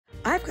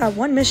I've got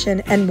one mission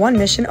and one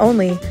mission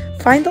only.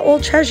 Find the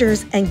old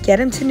treasures and get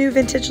them to new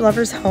vintage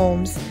lovers'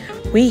 homes.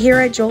 We here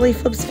at Jolie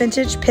Flips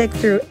Vintage pick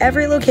through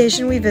every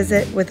location we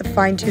visit with a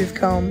fine-tooth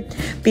comb.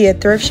 Be it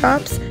thrift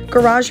shops,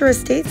 garage or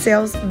estate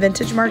sales,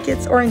 vintage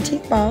markets, or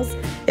antique malls,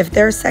 if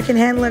there are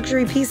secondhand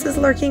luxury pieces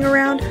lurking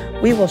around,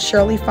 we will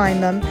surely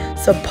find them.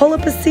 So pull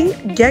up a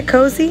seat, get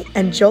cozy,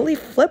 and Jolie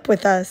Flip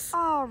with us.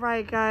 All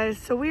right, guys,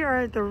 so we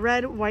are at the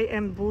red, white,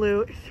 and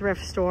blue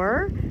thrift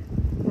store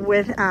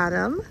with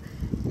Adam.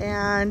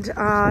 And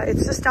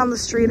it's just down the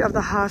street of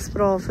the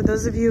hospital. For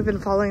those of you who've been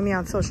following me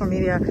on social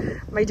media,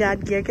 my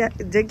dad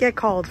did get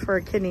called for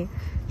a kidney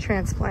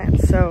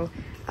transplant. So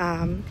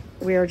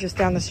we are just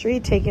down the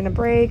street taking a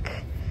break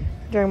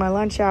during my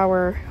lunch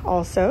hour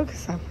also,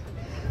 because I'm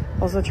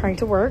also trying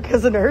to work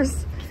as a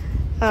nurse.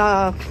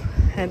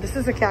 And this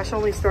is a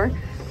cash-only store.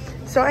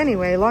 So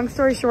anyway, long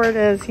story short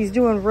is he's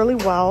doing really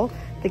well.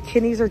 The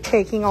kidneys are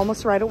taking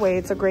almost right away.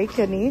 It's a great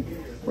kidney.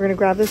 We're gonna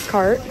grab this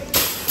cart.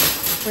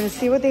 We're gonna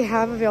see what they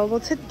have available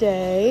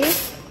today.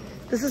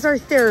 This is our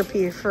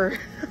therapy for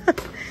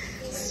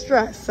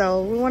stress,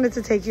 so we wanted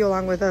to take you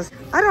along with us.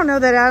 I don't know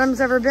that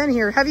Adam's ever been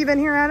here. Have you been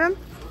here, Adam?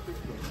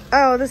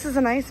 Oh, this is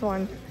a nice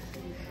one.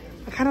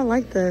 I kind of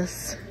like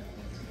this.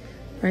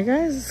 Right,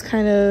 guys? It's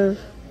kind of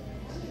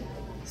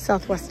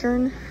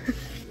Southwestern.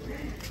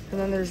 And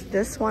then there's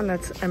this one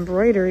that's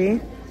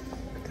embroidery.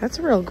 That's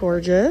real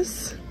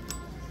gorgeous.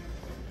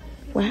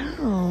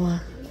 Wow.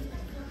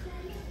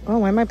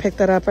 Oh, I might pick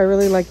that up. I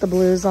really like the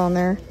blues on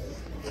there.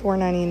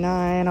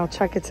 $4.99. I'll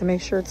check it to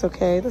make sure it's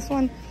okay. This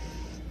one,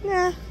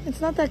 nah,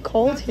 it's not that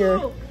cold here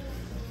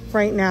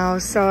right now,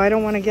 so I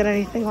don't want to get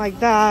anything like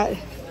that.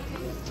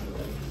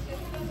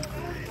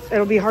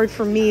 It'll be hard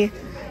for me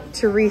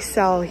to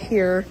resell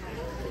here.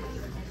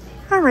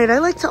 All right, I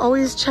like to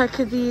always check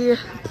the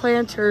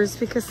planters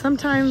because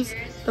sometimes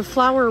the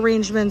flower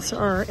arrangements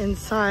are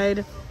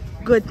inside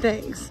good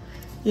things,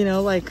 you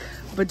know, like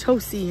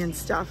Batosi and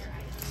stuff.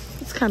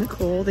 It's kind of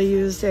cool. They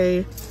used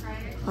a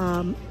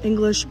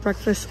English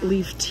breakfast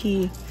leaf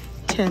tea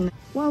tin.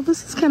 Wow,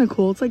 this is kind of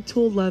cool. It's like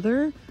tooled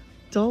leather,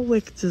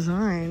 Dulwich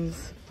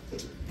designs.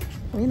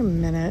 Wait a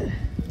minute.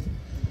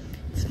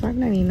 It's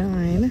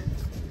 $5.99.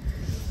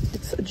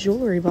 It's a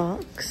jewelry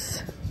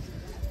box,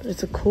 but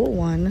it's a cool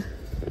one.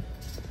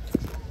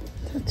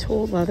 Is that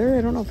tooled leather?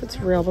 I don't know if it's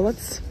real, but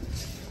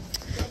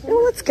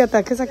let's get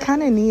that because I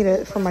kind of need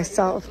it for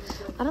myself.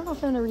 I don't know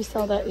if I'm gonna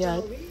resell that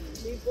yet.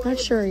 Not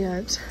sure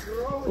yet.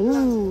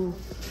 Ooh,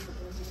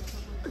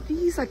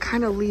 these I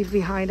kind of leave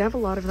behind. I have a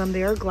lot of them.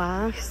 They are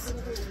glass.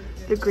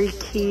 The Greek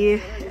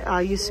key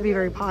used to be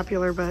very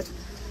popular, but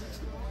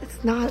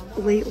it's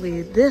not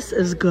lately. This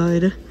is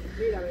good.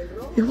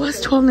 It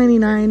was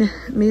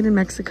 $12.99, made in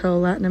Mexico,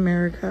 Latin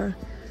America.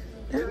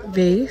 That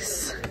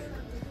vase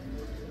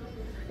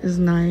is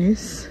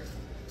nice.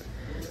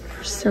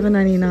 For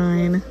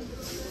 $7.99.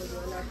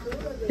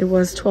 It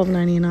was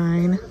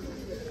 $12.99.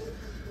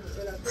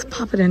 Let's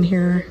pop it in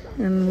here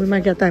and we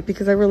might get that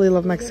because I really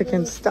love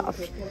Mexican stuff.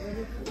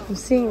 I'm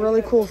seeing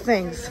really cool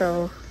things,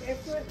 so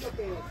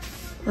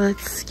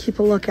let's keep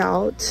a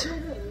lookout.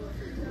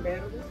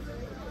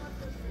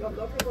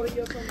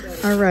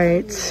 All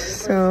right,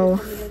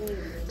 so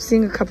I'm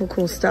seeing a couple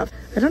cool stuff.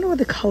 I don't know what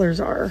the colors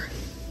are.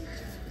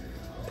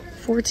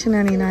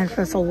 $14.99,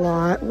 that's a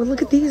lot. Well,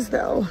 look at these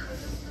though.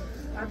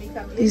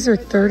 These are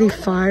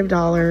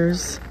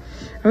 $35.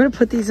 I'm gonna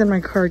put these in my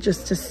cart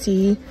just to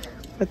see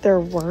what they're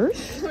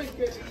worth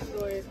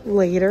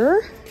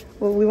later.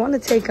 Well, we want to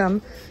take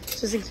them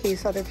just in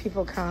case other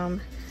people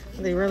come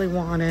and they really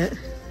want it.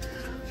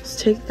 Let's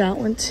take that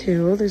one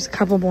too. There's a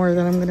couple more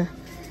that I'm gonna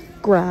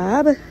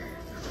grab.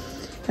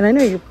 And I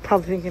know you're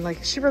probably thinking,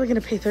 like, is she really gonna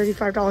pay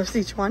 $35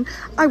 each one?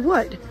 I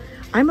would.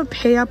 I'm a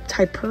pay up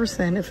type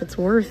person if it's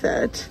worth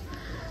it.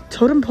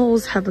 Totem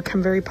poles have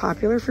become very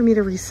popular for me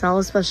to resell,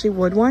 especially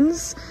wood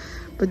ones.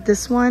 But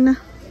this one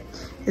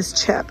is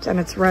chipped and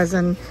it's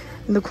resin.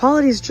 And the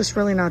quality is just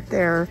really not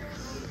there.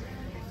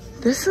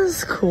 This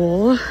is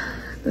cool.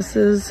 This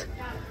is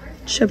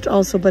chipped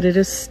also, but it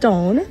is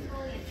stone.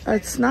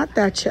 It's not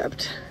that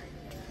chipped.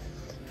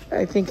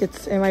 I think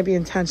it might be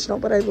intentional,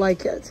 but I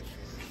like it.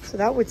 So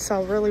that would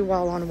sell really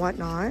well on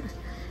Whatnot.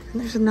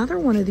 And there's another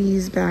one of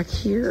these back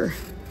here.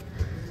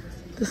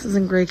 This is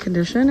in great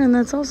condition and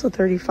that's also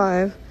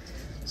 $35.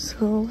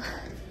 So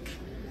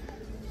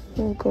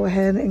we'll go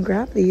ahead and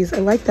grab these. I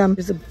like them.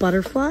 There's a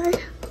butterfly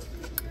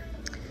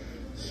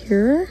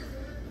here.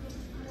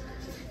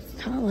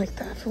 Kind of like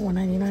that for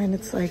 $1.99.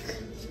 It's like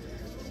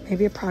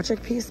maybe a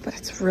project piece, but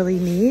it's really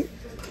neat.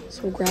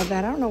 So we'll grab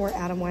that. I don't know where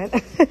Adam went.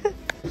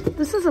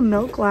 This is a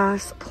milk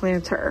glass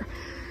planter.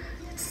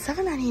 It's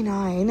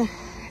 $7.99.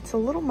 It's a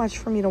little much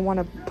for me to want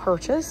to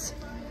purchase,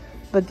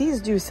 but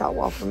these do sell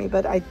well for me,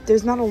 but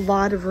there's not a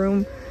lot of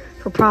room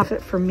for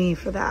profit for me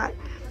for that.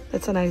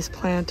 That's a nice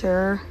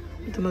planter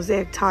with the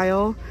mosaic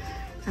tile.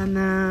 And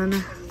then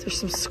there's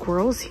some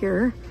squirrels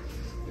here.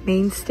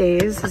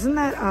 Mainstays. Isn't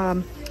that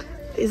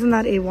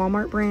a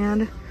Walmart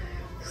brand?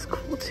 It's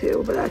cool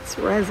too, but that's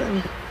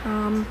resin.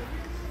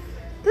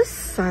 This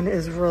sun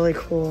is really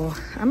cool.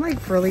 I'm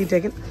like really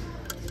digging.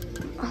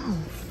 Oh,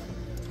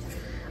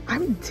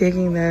 I'm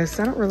digging this.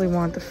 I don't really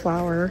want the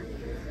flower.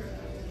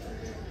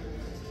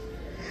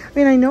 I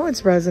mean, I know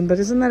it's resin, but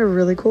isn't that a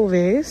really cool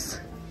vase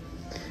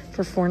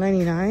for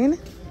 $4.99?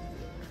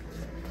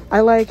 I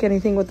like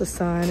anything with the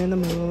sun and the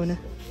moon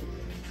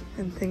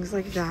and things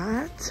like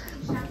that.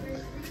 All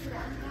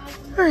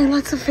right,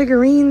 lots of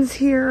figurines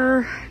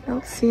here. I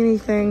don't see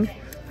anything.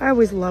 I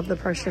always love the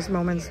precious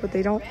moments, but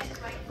they don't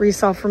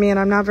resell for me, and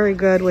I'm not very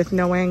good with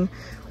knowing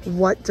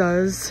what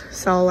does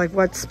sell, like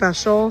what's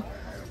special,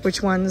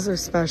 which ones are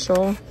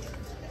special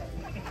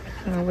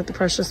with the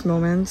precious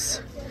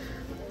moments.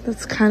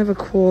 That's kind of a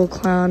cool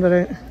clown, but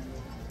I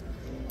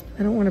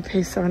don't want to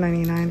pay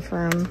 $7.99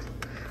 for him.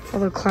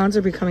 Although clowns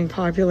are becoming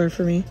popular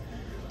for me.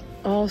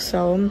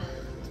 Also,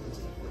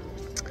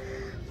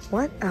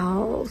 what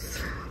else?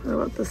 What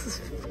about this? Is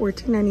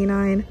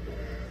 $14.99.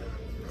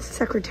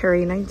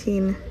 Secretary,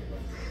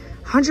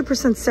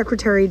 100%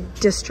 Secretary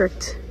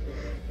District,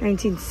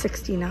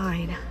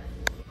 1969.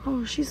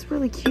 Oh, she's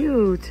really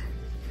cute.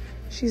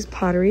 She's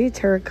pottery,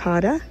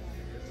 terracotta.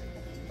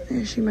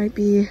 And she might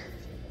be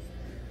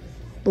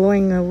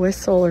blowing a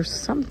whistle or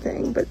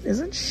something, but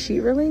isn't she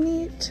really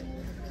neat?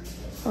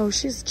 Oh,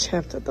 she's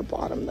chipped at the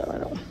bottom though. I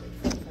don't.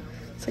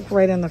 It's like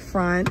right in the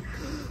front.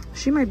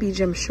 She might be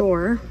Jim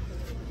Shore.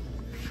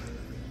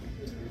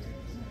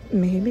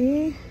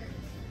 Maybe.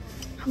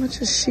 How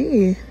much is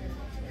she?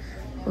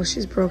 Oh,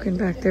 she's broken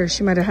back there.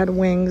 She might have had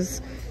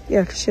wings.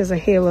 Yeah, because she has a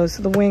halo,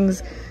 so the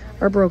wings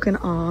are broken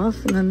off.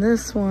 And then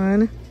this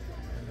one.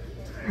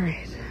 All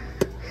right.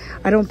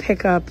 I don't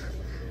pick up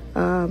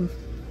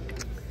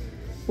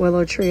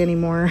willow tree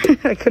anymore.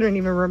 I couldn't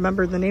even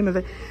remember the name of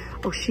it.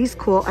 Oh, she's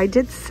cool. I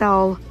did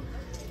sell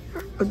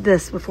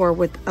this before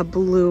with a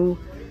blue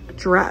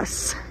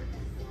dress.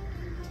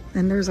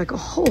 And there's like a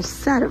whole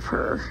set of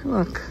her.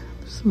 Look,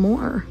 there's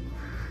more.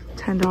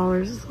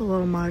 $10 is a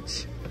little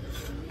much.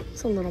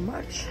 It's a little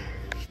much.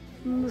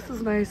 This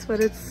is nice, but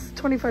it's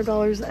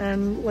 $25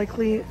 and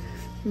likely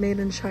made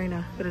in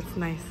China, but it's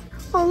nice.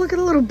 Oh, look at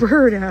a little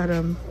bird,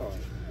 Adam.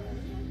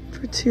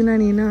 For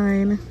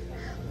 $2.99.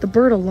 The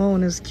bird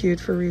alone is cute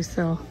for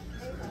resale.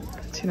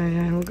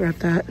 $2.99, we'll grab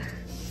that.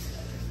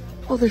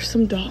 Oh, there's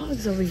some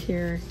dogs over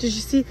here. Did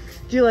you see?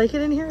 Do you like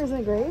it in here?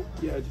 Isn't it great?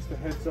 Yeah, just a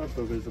heads up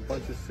though, there's a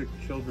bunch of sick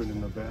children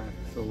in the back.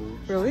 So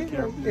really?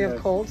 They have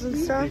colds and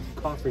stuff?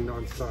 They're coughing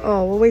nonstop.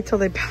 Oh, we'll wait till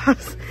they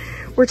pass.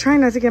 We're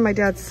trying not to get my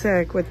dad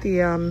sick with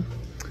the,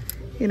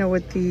 you know,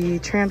 with the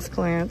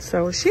transplant.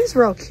 So she's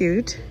real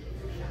cute.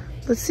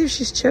 Let's see if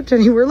she's chipped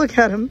anywhere. Look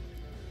at him.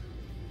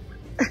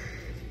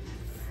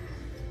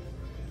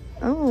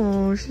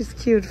 Oh, she's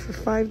cute for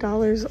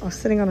 $5. Oh,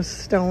 sitting on a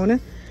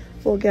stone.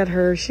 We'll get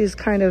her. She's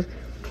kind of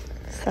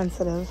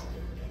sensitive.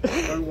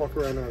 I'll walk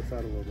around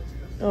outside a little bit.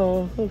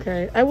 Oh,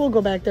 okay. I will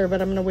go back there,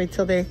 but I'm gonna wait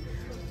till they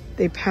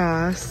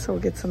pass. So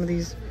we'll get some of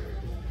these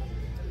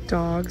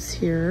dogs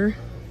here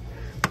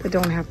that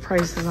don't have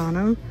prices on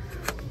them.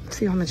 Let's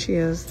see how much she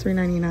is.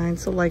 $3.99.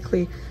 So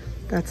likely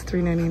that's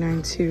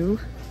 $3.99 too.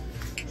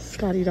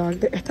 Scotty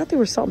dog. I thought they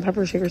were salt and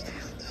pepper shakers.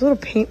 There's a little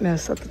paint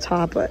mess at the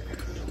top, but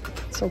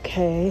it's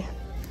okay.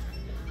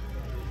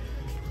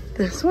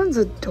 This one's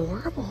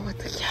adorable with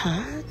the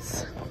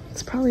cats.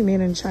 It's probably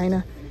made in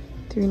China.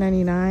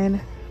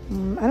 $3.99.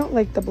 I don't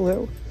like the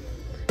blue.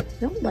 I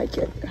don't like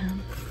it.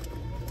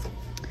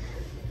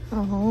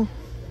 Oh.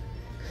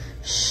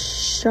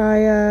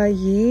 Shia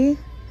Yi.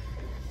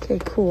 Okay,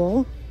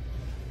 cool.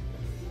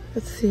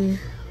 Let's see.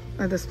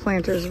 Oh, this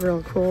planter is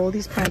real cool.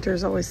 These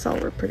planters always sell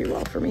pretty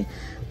well for me.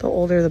 The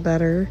older, the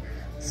better.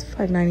 It's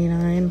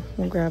 $5.99.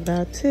 We'll grab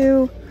that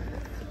too.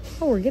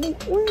 Oh, we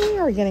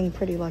are getting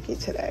pretty lucky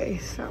today.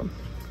 So,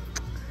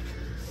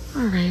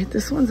 all right,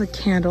 this one's a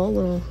candle,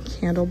 little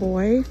candle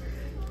boy.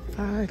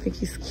 I think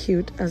he's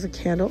cute as a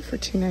candle for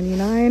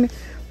 $2.99.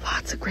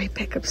 Lots of great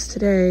pickups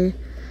today.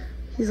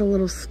 He's a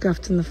little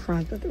scuffed in the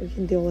front, but we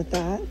can deal with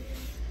that.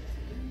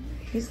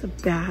 He's the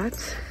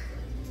bat.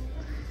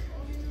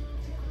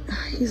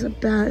 He's a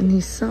bat and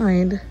he's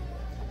signed.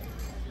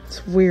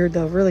 It's weird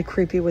though, really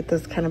creepy with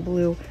this kind of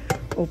blue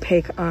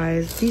opaque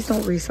eyes. These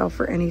don't resell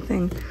for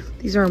anything.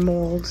 These are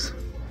molds.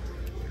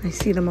 I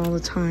see them all the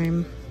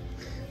time.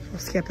 We'll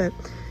skip it.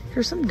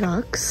 Here's some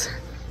ducks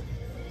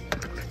for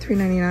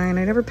 $3.99.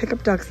 I never pick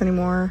up ducks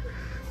anymore.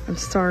 I'm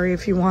sorry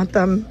if you want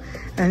them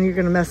and you're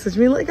gonna message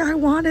me like, I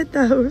wanted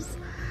those.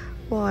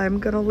 Well, I'm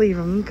gonna leave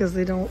them because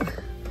they don't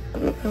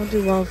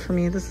do well for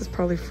me. This is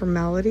probably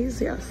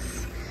formalities,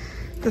 yes.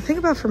 The thing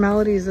about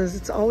formalities is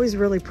it's always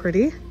really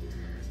pretty,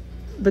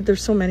 but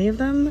there's so many of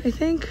them, I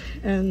think,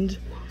 and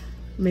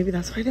maybe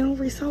that's why they don't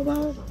resell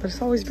well, but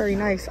it's always very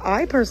nice.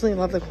 I personally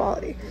love the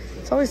quality.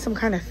 It's always some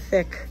kind of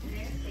thick,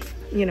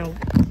 you know,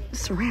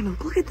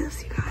 ceramic. Look at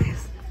this, you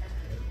guys.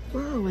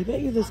 Whoa, I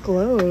bet you this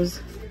glows.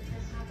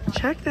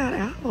 Check that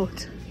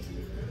out.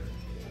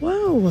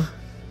 Whoa.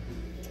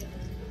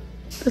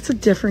 That's a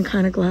different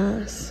kind of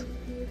glass.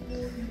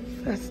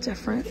 That's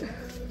different.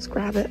 Let's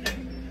grab it.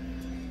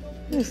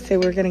 I say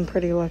we're getting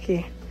pretty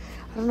lucky.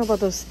 I don't know about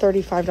those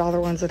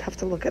 $35 ones. I'd have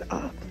to look it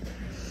up.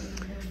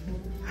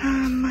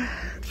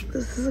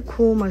 This is a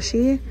cool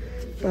mushy,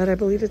 but I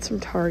believe it's from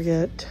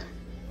Target.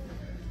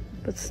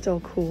 But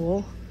still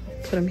cool.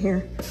 Put him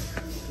here.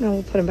 No,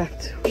 we'll put him back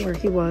to where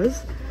he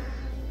was.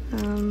 I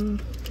don't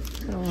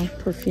know,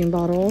 perfume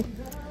bottle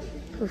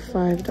for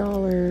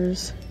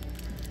 $5.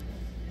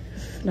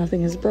 If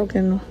nothing is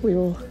broken, we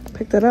will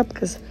pick that up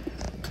because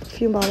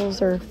perfume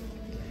bottles are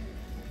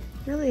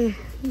really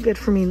good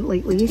for me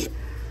lately.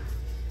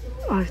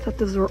 Oh, I thought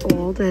those were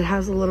old. It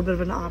has a little bit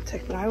of an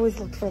optic, but I always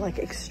look for like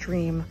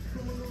extreme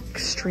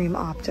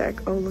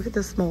optic. Oh, look at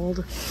this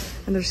mold.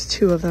 And there's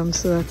 2 of them,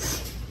 so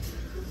that's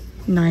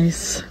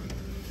nice.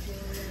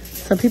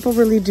 Some people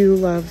really do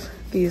love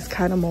these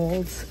kind of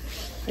molds.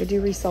 I do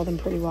resell them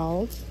pretty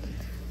well.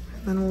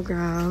 And then we'll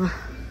grab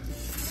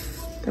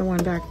the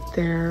one back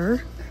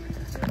there,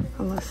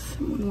 unless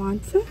someone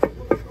wants it.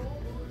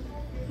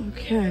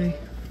 Okay.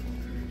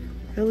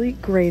 Really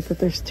great that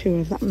there's 2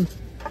 of them.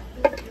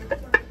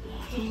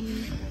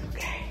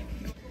 Okay.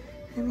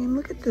 I mean,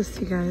 look at this,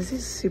 you guys.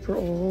 He's super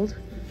old.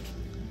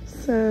 It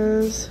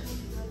says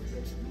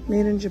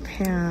made in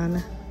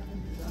Japan.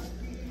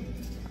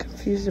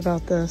 Confused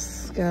about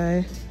this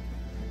guy.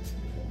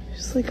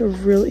 Just like a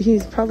really,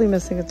 he's probably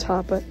missing a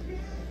top, but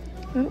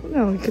I don't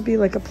know. It could be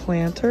like a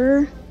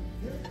planter.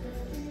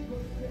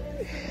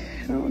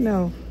 I don't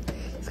know.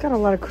 It's got a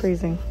lot of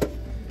crazing.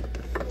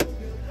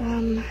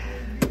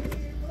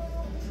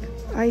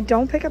 I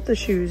don't pick up the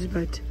shoes,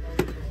 but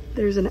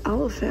there's an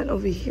elephant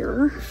over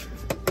here.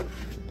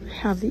 I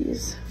have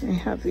these.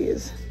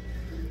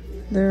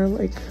 They're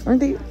like, aren't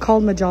they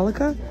called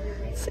Majolica?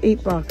 It's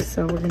 $8,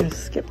 so we're gonna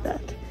skip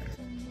that.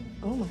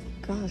 Oh my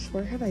gosh,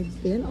 where have I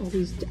been all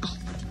these days? Oh,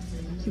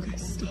 you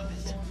guys stop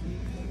it.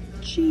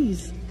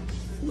 Jeez,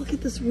 look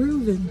at this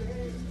Reuben.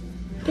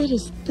 That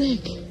is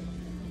thick.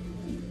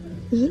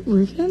 Is it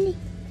Reuben?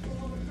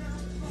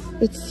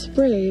 It's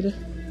sprayed.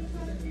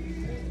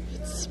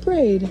 It's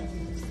sprayed.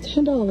 It's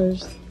 $10.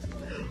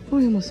 Oh,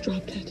 I almost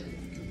dropped it.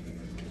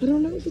 I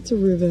don't know if it's a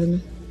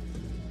Reuben.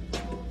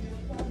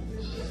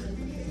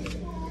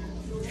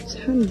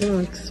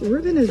 $10.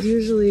 Reuben is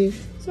usually,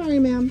 sorry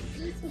ma'am.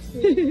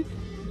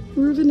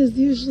 Reuben is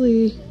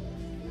usually,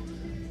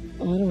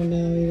 oh, I don't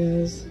know, you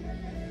guys.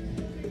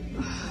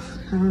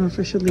 I don't know if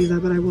I should leave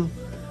that, but I will.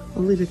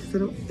 I'll leave it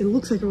because it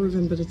looks like a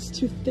Reuben, but it's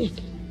too thick.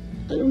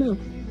 I don't know.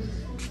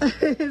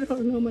 I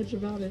don't know much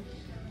about it.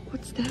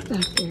 What's that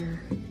back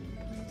there?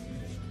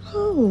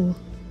 Oh,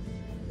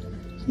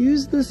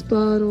 use this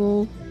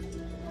bottle.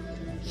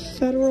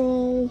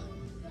 Federal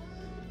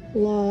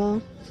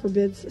law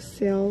forbids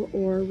sale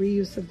or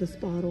reuse of this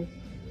bottle.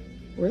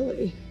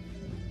 Really?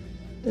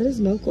 That is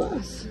milk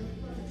glass.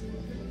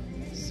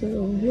 So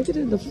look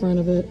at the front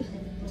of it.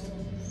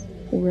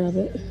 We'll grab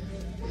it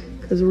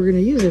because we're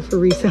going to use it for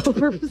resale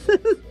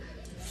purposes.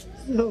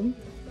 So,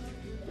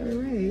 all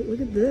right,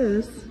 look at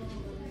this.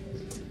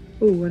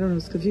 Oh, I don't know,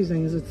 it's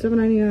confusing. Is it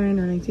 $7.99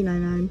 or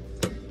 $19.99?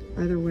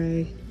 Either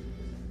way.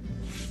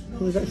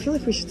 Oh, I feel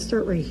like we should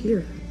start right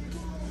here.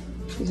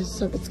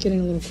 It's getting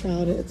a little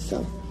crowded,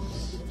 so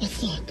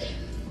let's look.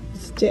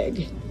 Let's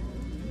dig.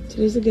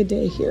 Today's a good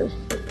day here.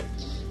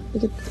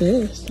 Look at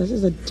this. This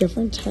is a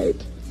different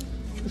type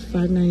for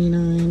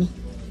 $5.99.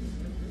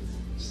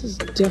 This is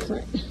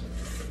different.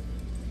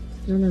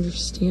 I don't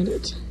understand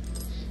it.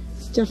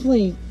 It's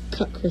definitely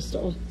cut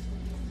crystal.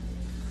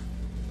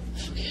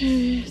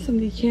 Okay, some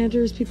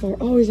decanters. People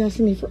are always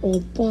asking me for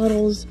old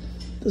bottles.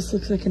 This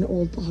looks like an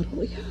old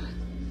bottle, yeah.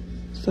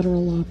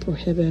 Federal law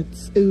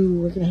prohibits.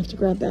 Ooh, we're gonna have to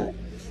grab that.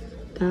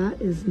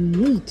 That is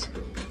neat.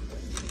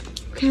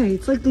 Okay,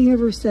 it's like the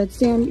universe said,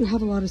 Sam, you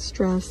have a lot of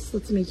stress.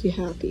 Let's make you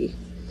happy.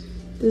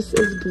 This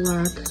is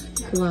black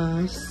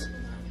glass.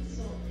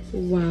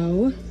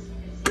 Wow.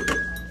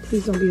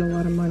 Please don't be a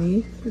lot of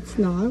money. It's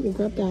not. We'll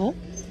grab that.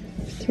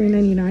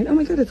 $3.99. Oh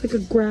my god, it's like a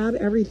grab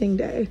everything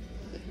day.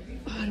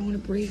 Oh, I don't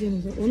want to break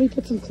anything. Let me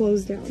put some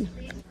clothes down.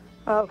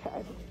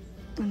 Okay.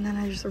 And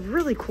then there's a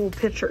really cool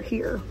picture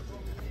here.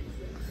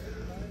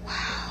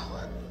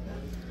 Wow.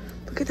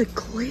 Look at the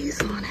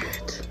glaze on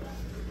it.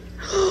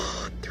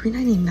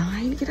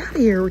 $3.99? Get out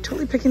of here. We're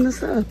totally picking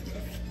this up.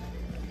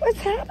 What's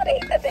happening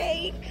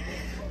today?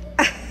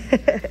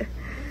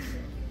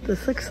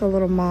 This looks a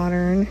little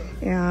modern.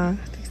 Yeah, I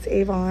think it's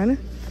Avon.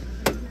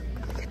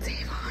 It's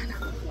Avon.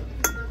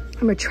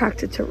 I'm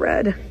attracted to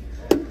red.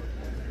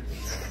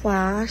 It's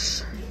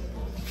Flash.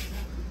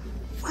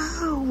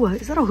 Wow,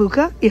 is that a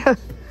hookah? Yeah.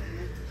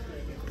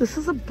 This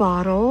is a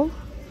bottle.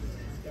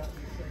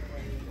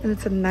 And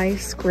it's a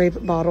nice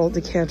grape bottle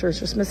decanter. It's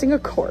just missing a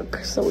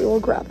cork, so we will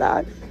grab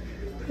that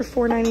for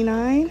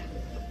 $4.99.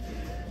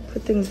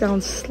 Put things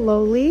down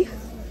slowly.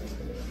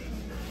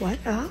 What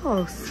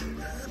else?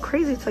 It's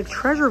crazy. It's like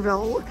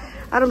Treasureville.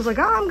 Adam's like,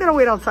 oh, I'm gonna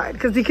wait outside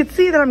because he could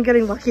see that I'm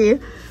getting lucky.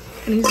 And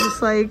he's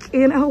just like,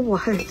 you know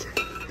what?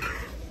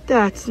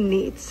 That's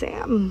neat,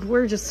 Sam.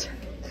 We're just,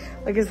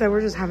 like I said,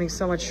 we're just having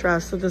so much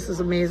stress that this is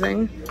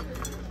amazing.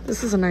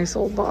 This is a nice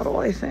old bottle,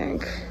 I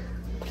think.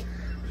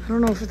 I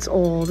don't know if it's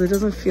old. It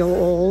doesn't feel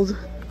old.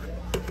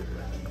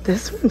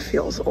 This one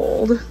feels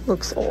old,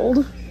 looks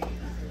old.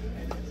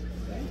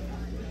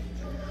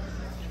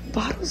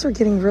 Bottles are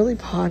getting really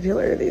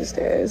popular these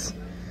days.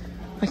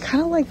 I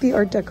kind of like the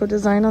Art Deco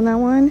design on that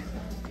one.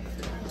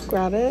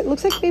 Grab it.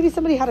 Looks like maybe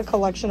somebody had a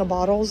collection of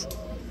bottles.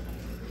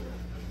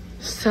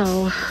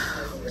 So,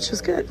 which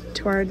is good,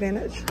 to our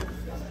advantage.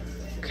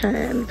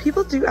 Okay, and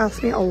people do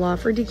ask me a lot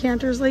for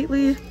decanters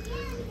lately.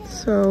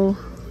 So,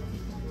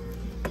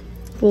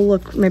 we'll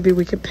look, maybe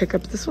we could pick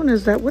up, this one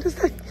is that, what is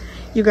that?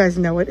 You guys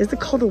know it. Is it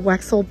called a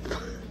Wexel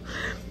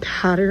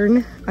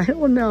pattern? I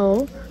don't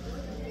know.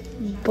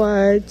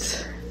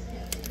 But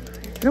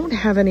I don't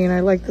have any and I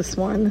like this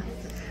one.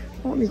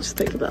 Let me just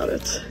think about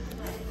it.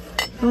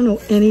 I don't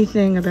know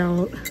anything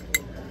about,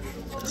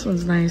 this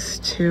one's nice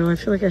too. I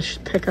feel like I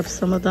should pick up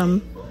some of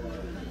them.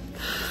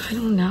 I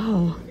don't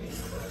know.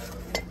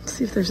 Let's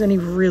see if there's any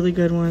really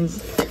good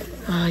ones.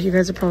 You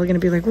guys are probably gonna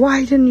be like,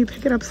 why didn't you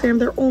pick it up, Sam?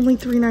 They're only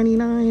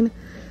 $3.99.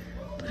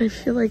 But I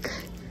feel like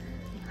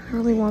I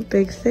really want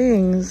big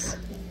things.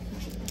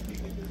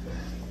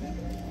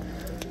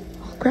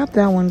 I'll grab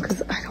that one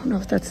because I don't know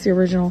if that's the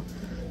original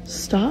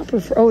stop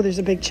or oh, there's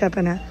a big chip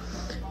in it.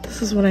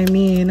 This is what I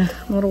mean. I'm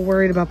a little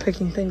worried about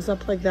picking things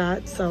up like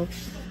that. So,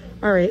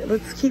 all right,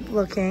 let's keep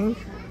looking.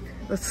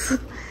 Let's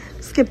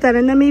skip that.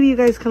 And then maybe you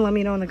guys can let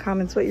me know in the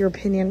comments what your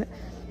opinion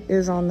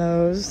is on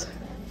those.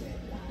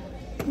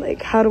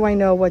 Like, how do I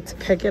know what to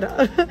pick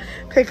up?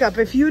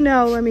 If you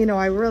know, let me know.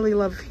 I really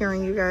love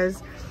hearing you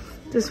guys.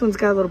 This one's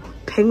got little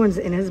penguins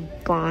in his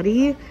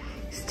body.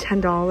 It's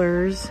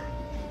 $10.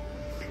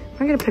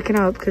 I'm gonna pick it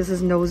up because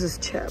his nose is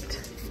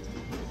chipped.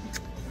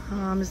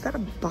 Is that a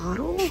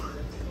bottle?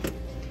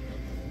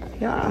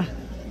 Yeah,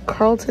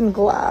 Carlton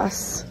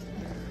glass.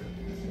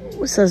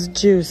 It says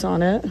juice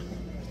on it.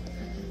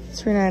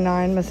 It's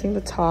 $3.99, missing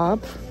the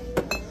top.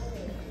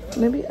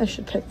 Maybe I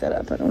should pick that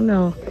up. I don't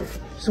know.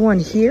 There's one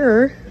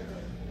here.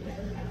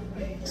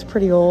 It's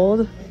pretty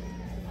old.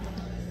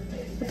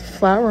 With a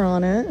flower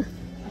on it.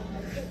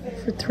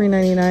 For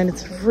 $3.99.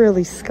 It's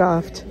really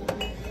scuffed.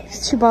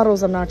 These two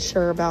bottles I'm not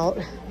sure about.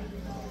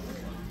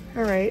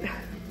 All right.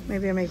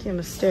 Maybe I'm making a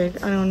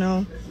mistake. I don't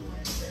know.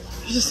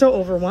 I'm just so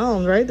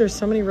overwhelmed, right? There's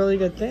so many really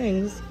good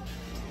things.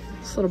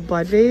 This little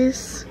bud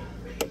vase.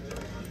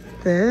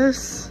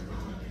 This.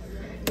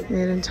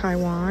 Made in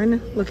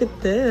Taiwan. Look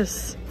at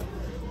this.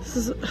 This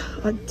is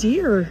a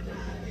deer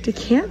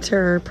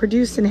decanter.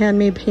 Produced and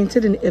handmade,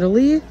 painted in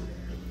Italy.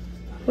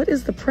 What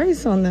is the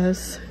price on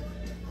this?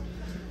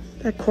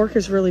 That cork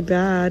is really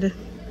bad.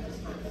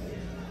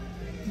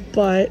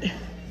 But,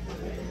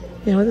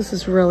 you know, this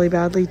is really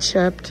badly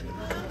chipped.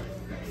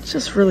 It's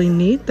just really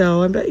neat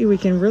though. I bet you we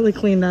can really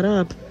clean that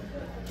up.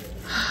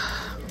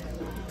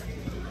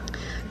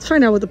 Let's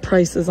find out what the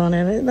price is on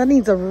it. That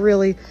needs a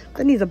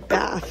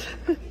bath.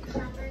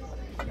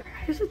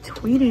 Here's a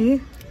Tweety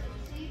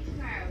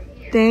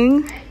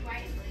thing.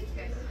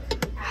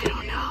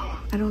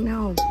 I don't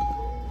know.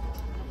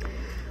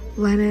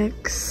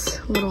 Lennox,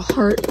 little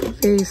heart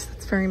vase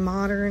that's very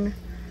modern.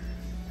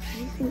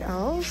 Anything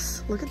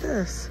else? Look at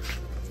this.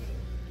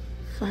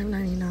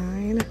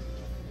 $5.99.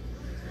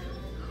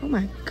 Oh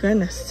my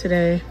goodness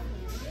today.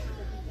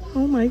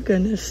 Oh my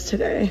goodness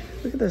today.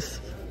 Look at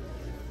this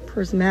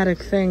prismatic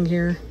thing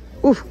here.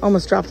 Oof,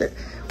 almost dropped it.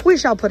 We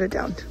shall put it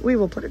down. We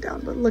will put it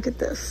down, but look at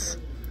this.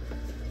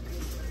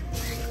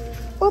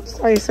 Oops,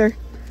 sorry, sir.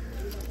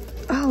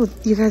 Oh,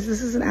 you guys,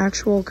 this is an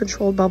actual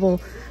controlled bubble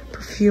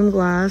perfume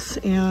glass,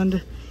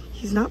 and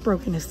he's not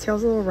broken. His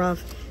tail's a little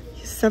rough.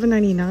 He's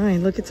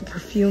 $7.99. Look, it's a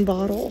perfume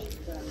bottle.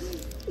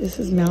 Is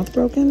his mouth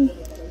broken?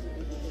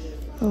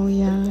 Oh,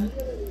 yeah.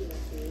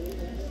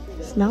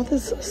 His mouth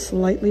is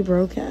slightly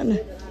broken.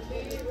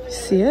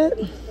 See it?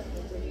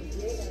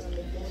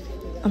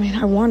 I mean,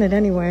 I want it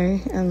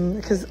anyway, and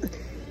because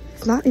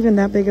it's not even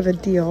that big of a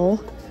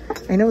deal.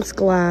 I know it's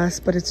glass,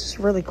 but it's just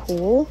really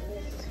cool.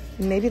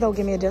 Maybe they'll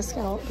give me a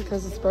discount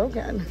because it's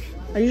broken.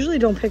 I usually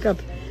don't pick up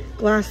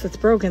glass that's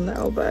broken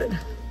though, but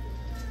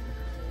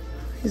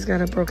he's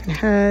got a broken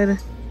head.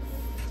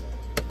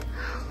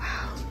 Oh,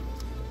 wow.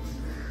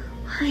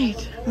 All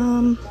right,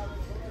 I'm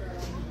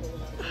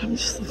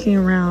just looking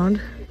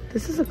around.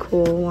 This is a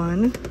cool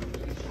one.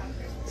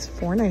 It's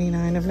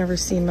 $4.99. I've never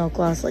seen milk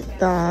glass like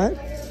that.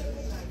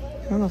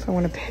 I don't know if I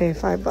want to pay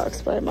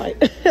 $5, but I might.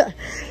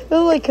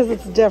 Like, because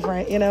it's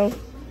different, you know.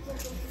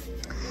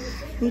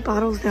 Any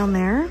bottles down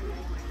there?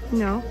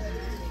 No.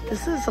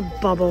 This is a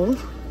bubble.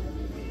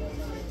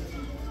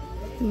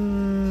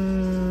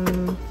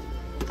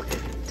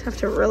 Have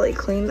to really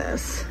clean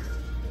this.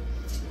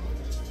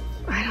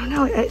 I don't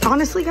know.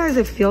 Honestly, guys,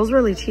 it feels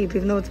really cheap,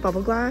 even though it's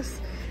bubble glass.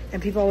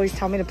 And people always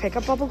tell me to pick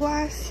up bubble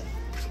glass.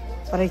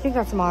 But I think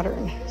that's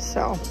modern.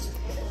 So,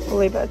 we'll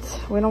leave it.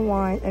 We don't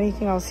want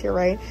anything else here,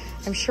 right?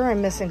 I'm sure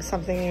I'm missing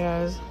something, you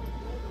guys.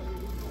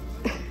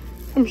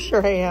 I'm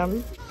sure I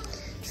am.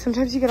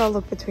 Sometimes you gotta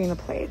look between the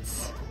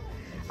plates.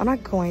 I'm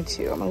not going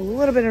to. I'm a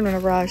little bit in a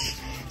rush.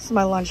 This is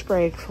my lunch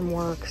break from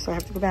work, so I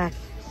have to go back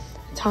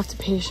and talk to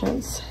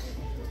patients.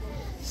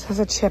 This has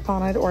a chip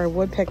on it, or I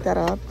would pick that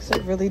up because I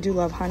really do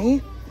love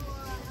honey.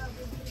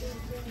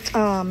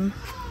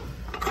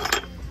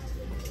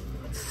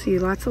 Let's see,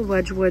 lots of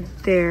Wedgwood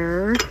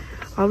there.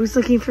 Always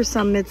looking for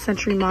some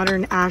mid-century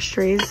modern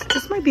ashtrays.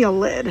 This might be a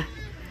lid.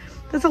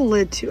 That's a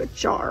lid to a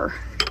jar.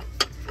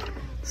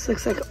 This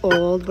looks like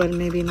old, but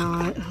maybe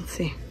not. Let's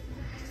see.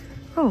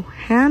 Oh,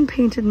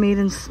 hand-painted, made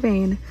in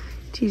Spain.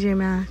 TJ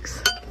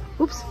Maxx.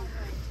 Oops.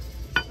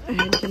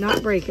 I did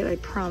not break it, I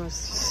promise.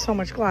 So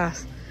much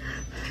glass.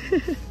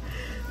 Look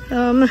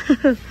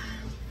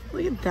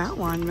at that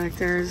one back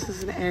there. This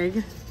is an egg.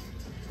 Well,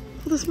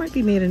 this might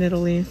be made in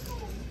Italy.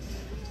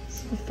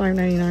 So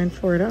 $5.99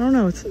 for it. I don't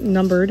know. It's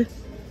numbered.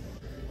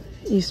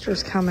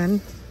 Easter's coming.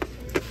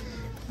 I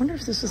wonder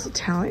if this is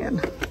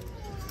Italian.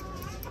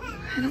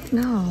 I don't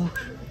know.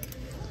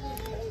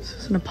 This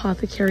is an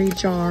apothecary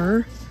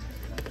jar.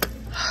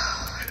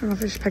 I don't know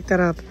if I should pick that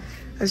up.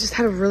 I just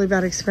had a really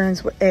bad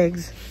experience with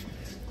eggs.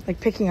 Like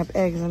picking up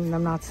eggs and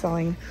them not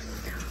selling.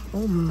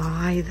 Oh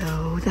my,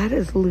 though. That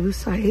is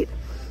lucite.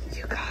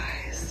 You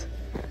guys.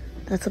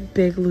 That's a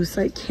big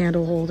lucite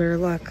candle holder.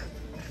 Look.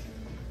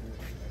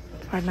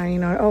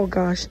 $5.99. Oh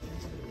gosh.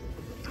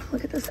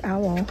 Look at this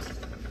owl.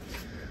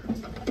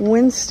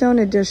 Windstone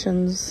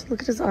Editions.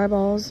 Look at his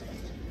eyeballs.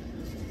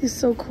 He's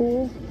so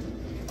cool.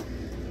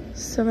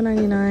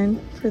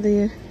 $7.99 for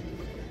the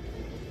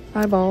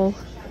eyeball.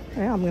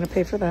 Yeah, I'm gonna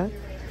pay for that.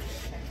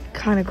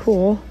 Kind of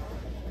cool.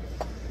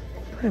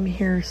 Put him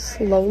here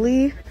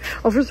slowly.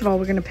 Oh, first of all,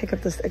 we're gonna pick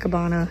up this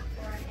Ikebana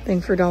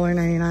thing for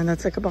 $1.99.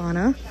 That's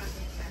Ikebana.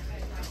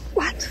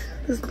 What?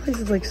 This place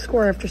is like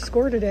score after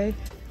score today.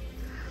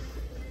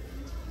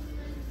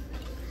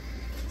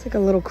 It's like a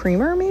little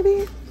creamer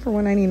maybe for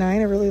 $1.99.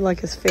 I really like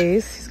his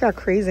face. He's got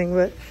crazing,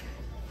 but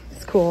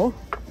it's cool.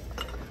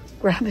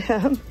 Grab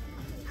him.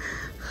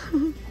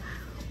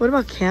 What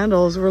about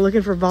candles? We're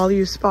looking for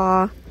Volume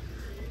Spa.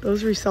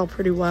 Those resell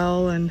pretty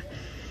well, and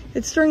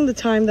it's during the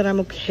time that I'm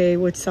okay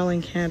with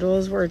selling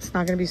candles where it's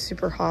not going to be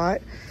super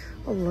hot.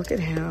 Oh, look at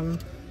him.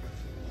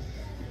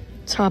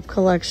 Top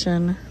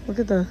collection. Look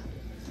at they're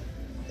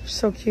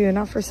so cute.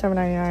 Not for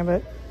 $7.99,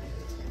 but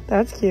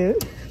that's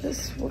cute.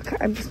 This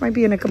might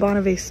be an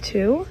Ikebana vase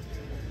too.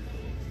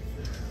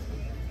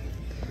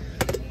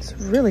 It's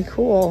really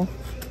cool.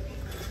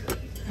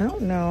 I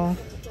don't know.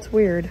 It's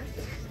weird.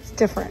 It's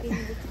different.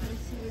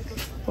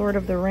 Lord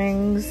of the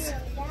Rings.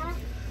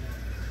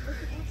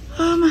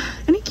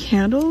 Any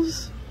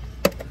candles?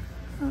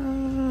 I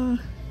don't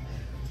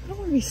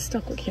want to be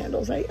stuck with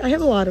candles. I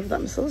have a lot of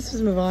them, so let's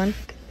just move on. Look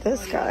at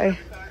this guy.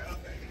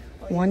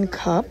 1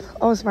 cup.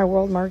 Oh, it's my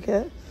World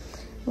Market.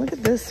 Look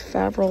at this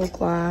Fabril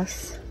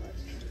glass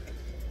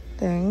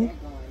thing.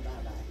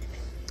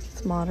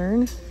 It's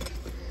modern.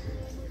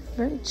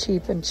 Very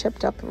cheap and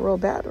chipped up real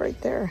bad right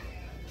there.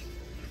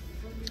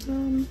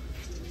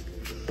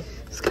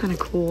 It's kind of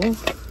cool.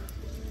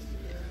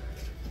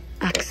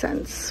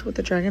 Accents with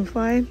the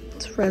dragonfly.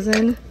 It's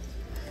resin.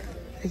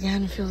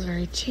 Again, it feels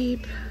very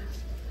cheap.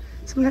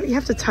 Sometimes you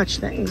have to touch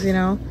things, you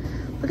know.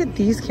 Look at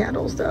these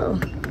candles though.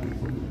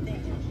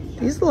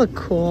 These look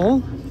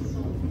cool.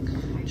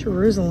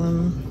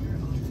 Jerusalem.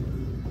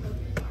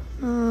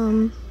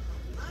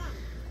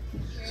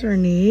 These are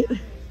neat.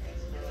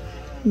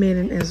 Made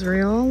in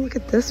Israel. Look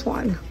at this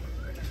one.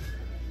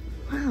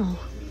 Wow.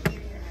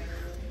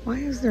 Why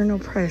is there no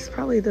price?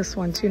 Probably this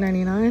one,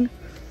 $2.99.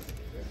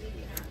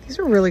 These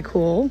are really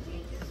cool.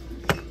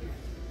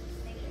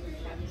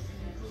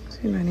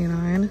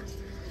 $2.99.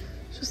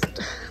 Just,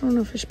 I don't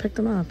know if I should pick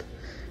them up.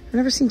 I've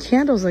never seen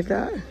candles like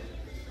that.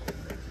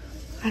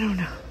 I don't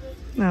know.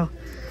 No,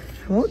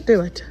 I won't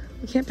do it.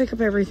 We can't pick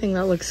up everything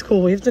that looks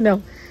cool. We have to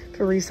know if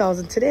it resells.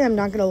 And today I'm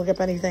not going to look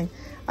up anything.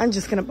 I'm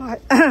just going to buy,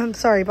 I'm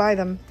sorry, buy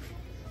them.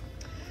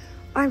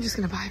 I'm just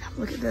going to buy them.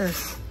 Look at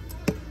this.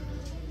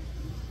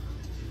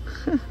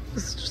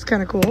 This is just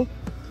kind of cool.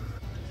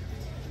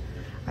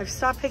 I've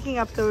stopped picking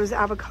up those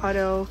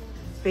avocado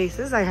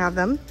vases. I have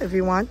them. If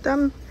you want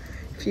them,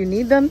 if you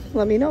need them,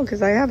 let me know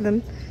because I have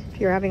them if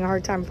you're having a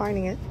hard time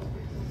finding it.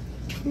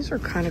 These are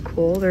kind of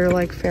cool. They're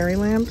like fairy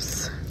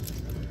lamps.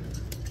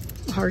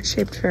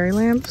 Heart-shaped fairy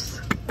lamps.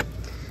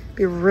 It'd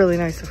be really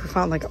nice if we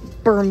found like a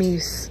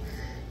Burmese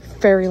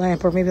fairy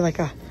lamp or maybe like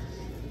a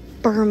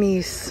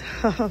Burmese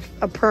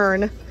a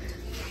pern,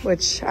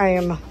 which I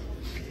am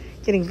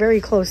getting very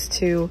close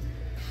to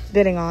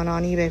bidding on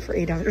eBay for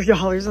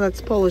 $800. And that's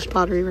Polish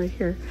pottery right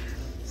here.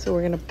 So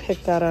we're gonna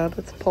pick that up.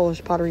 It's a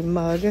Polish pottery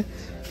mug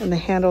and the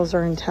handles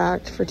are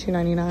intact for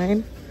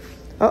 $2.99.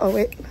 Uh-oh,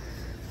 wait.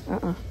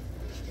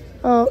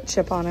 Oh,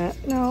 chip on it.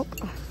 Nope.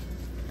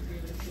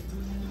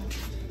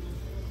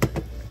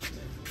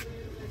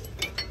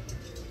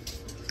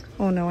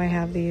 Oh no, I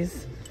have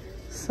these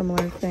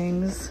similar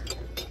things.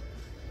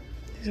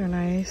 These are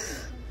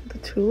nice. The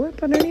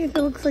tulip underneath,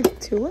 it looks like a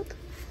tulip.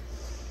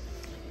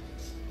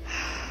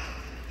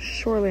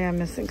 Surely I'm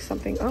missing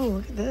something. Oh,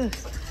 look at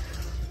this.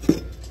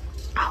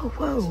 Oh,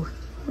 whoa.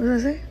 What did I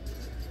say?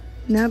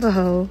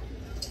 Navajo,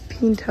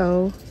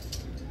 Pinto,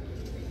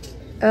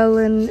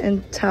 Ellen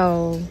and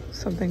Tell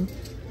something.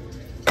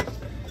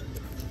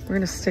 We're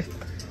gonna stick.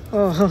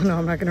 Oh no,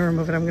 I'm not gonna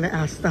remove it. I'm gonna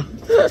ask them.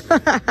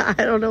 I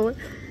don't know what.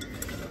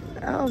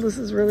 Oh, this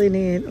is really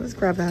neat. Let's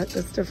grab that.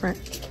 That's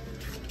different.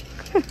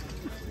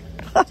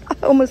 I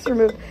almost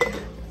removed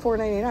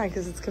 $4.99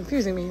 because it's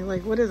confusing me.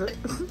 Like, what is it?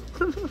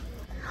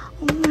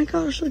 Oh my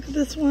gosh, look at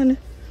this one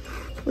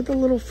with the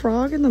little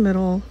frog in the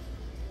middle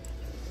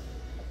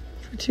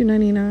for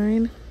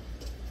 $2.99.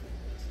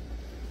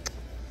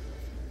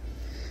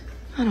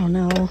 I don't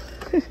know.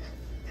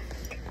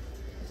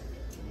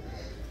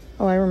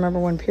 Oh, I remember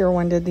when Pier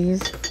 1 did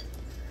these.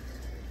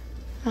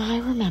 I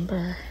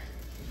remember.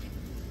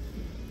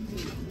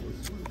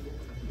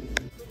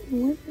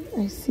 What?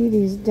 I see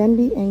these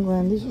Denby,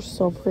 England. These are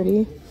so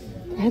pretty.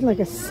 I had like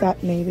a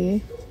set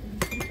maybe.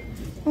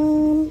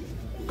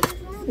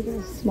 Like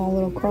a small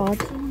little crotch.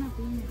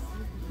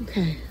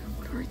 Okay,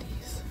 what are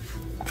these?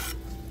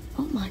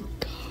 Oh my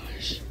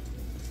gosh.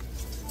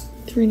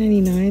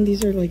 $3.99.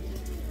 These are like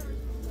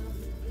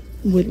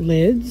with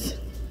lids.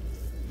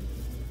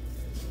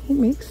 Who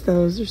makes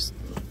those? There's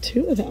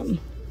two of them.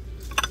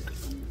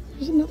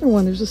 There's another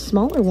one. There's a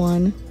smaller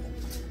one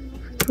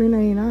for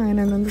 $3.99,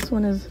 and then this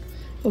one is,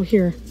 oh,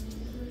 here,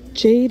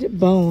 Jade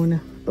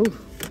Bone. Oh,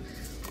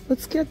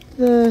 let's get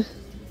these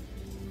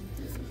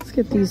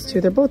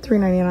two. They're both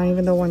 $3.99,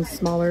 even though one's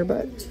smaller,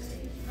 but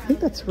I think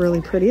that's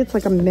really pretty. It's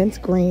like a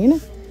mint green.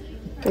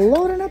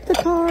 Loading up the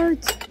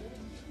cart.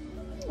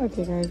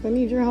 Okay, guys, I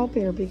need your help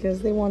here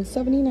because they want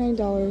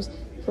 $79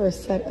 for a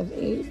set of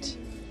 8.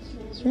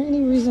 Is there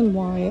any reason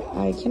why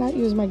I cannot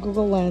use my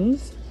Google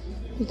Lens?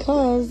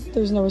 Because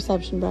there's no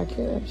reception back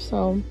here.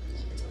 So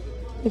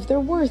if they're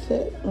worth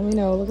it, let me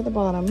know. Look at the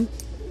bottom.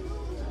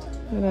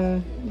 I'm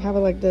gonna have it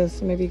like this,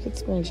 so maybe you could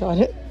screenshot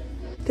it.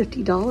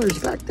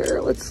 $50 back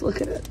there. Let's look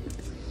at it.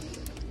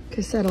 Like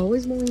I said,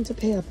 always willing to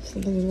pay up if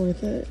something is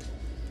worth it.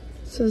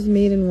 It says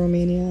made in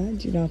Romania. I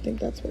do not think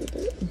that's worth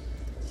it.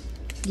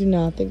 I do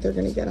not think they're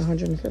gonna get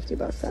 150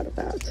 bucks out of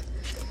that.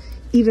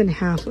 Even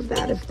half of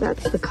that, if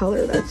that's the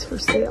color that's for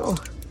sale.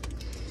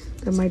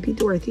 That might be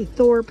Dorothy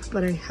Thorpe,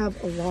 but I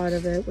have a lot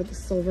of it with the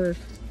silver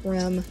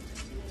rim.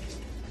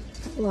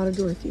 A lot of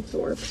Dorothy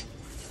Thorpe.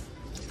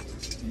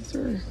 These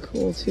are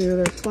cool too.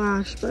 They're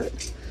flash, but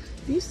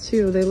these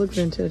two, they look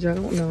vintage. I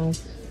don't know.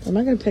 I'm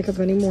not gonna pick up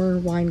any more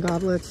wine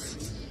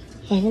goblets.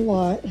 I have a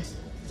lot.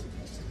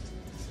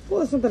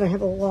 Well, it's not that I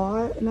have a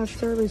lot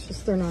necessarily, it's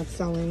just they're not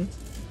selling.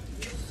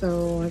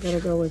 So I gotta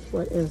go with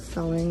what is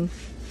selling.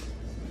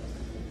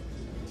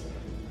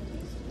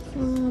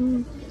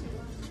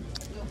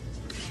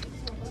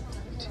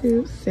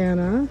 To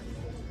Santa.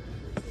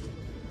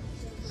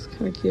 It's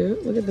kind of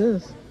cute. Look at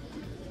this.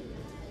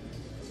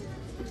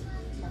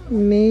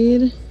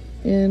 Made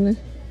in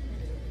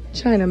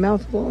China,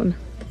 mouth blown.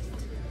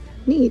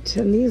 Neat.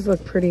 And these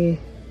look pretty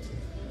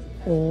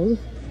old.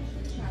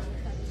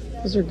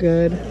 Those are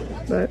good,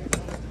 but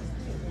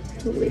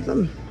we'll leave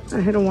them. I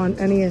don't want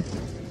any of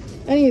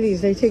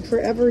these. They take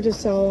forever to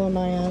sell on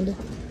my end.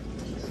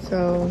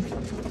 So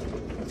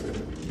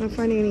I'm not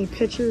finding any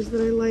pictures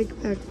that I like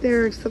back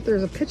there, except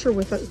there's a picture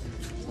with a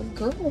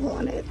girl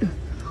on it.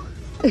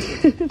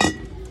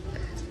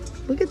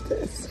 Look at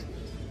this.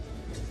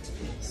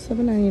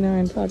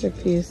 $7.99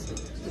 project piece.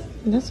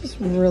 And that's just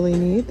really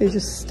neat. They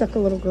just stuck a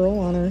little girl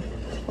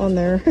on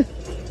there.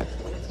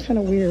 It's kind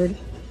of weird.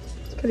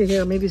 Let's put it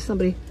here. Maybe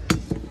somebody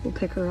will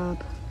pick her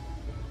up.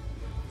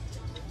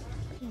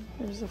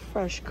 There's a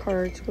fresh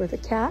cart with a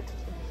cat.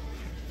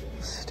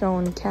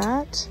 Stone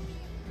cat.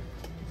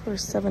 For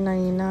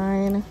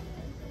 $7.99.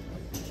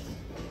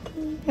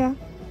 Yeah.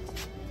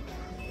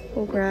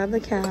 We'll grab the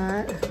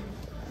cat.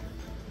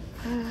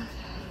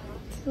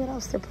 Let's see what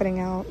else they're putting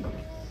out.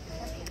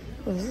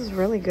 Oh, this is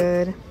really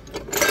good.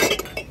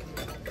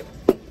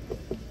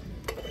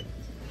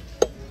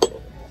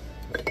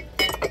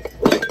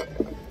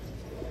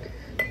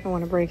 I don't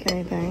want to break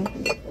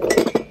anything.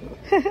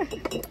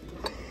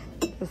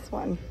 This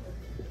one.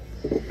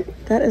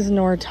 That is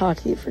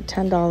Noritake for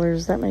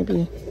 $10. That might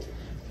be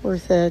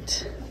worth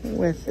it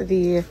with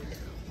the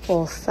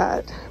full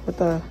set with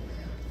the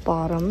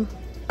bottom.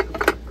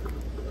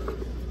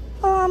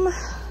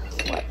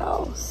 What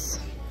else?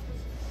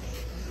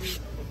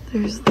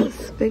 There's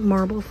this big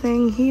marble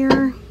thing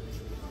here.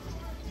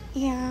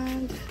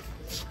 And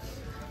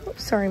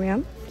oops, sorry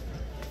ma'am.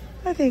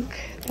 I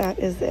think that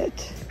is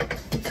it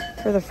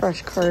for the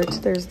fresh cart.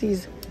 There's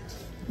these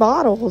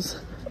bottles.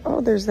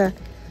 Oh, there's the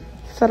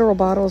Federal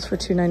bottles for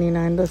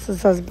 $2.99. This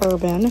says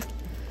bourbon.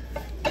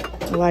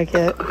 I like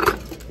it.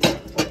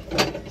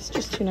 It's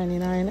just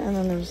 $2.99. And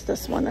then there's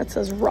this one that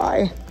says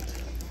rye.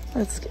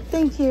 That's good.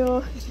 Thank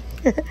you.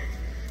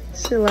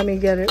 She let me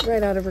get it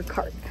right out of her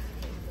cart.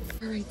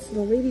 All right, so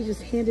the lady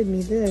just handed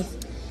me this,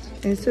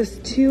 and it says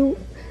 2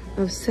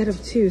 of set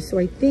of 2. So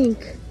I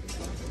think,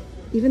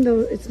 even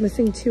though it's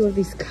missing 2 of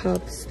these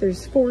cups,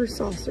 there's 4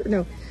 saucers.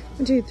 No,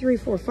 1, 2, 3,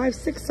 4, 5,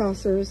 6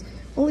 saucers.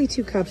 Only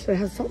 2 cups, but it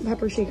has salt and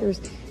pepper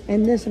shakers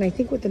and this. And I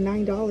think with the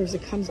 $9,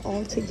 it comes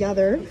all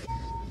together.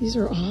 These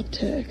are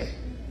optic.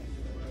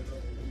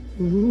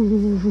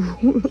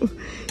 Ooh.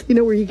 You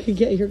know where you can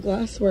get your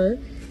glassware.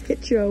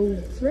 Hit your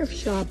thrift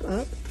shop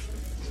up,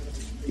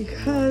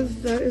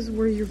 because that is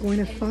where you're going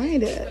to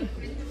find it.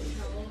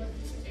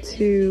 $2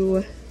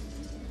 to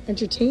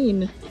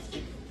entertain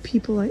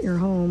people at your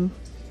home.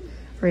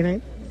 Right?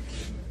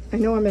 I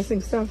know I'm missing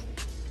stuff,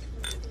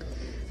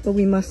 but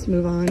we must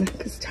move on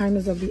because time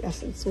is of the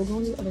essence. So we'll go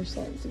on the other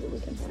side and see what we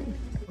can find.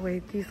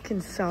 Wait, these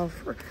can sell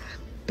for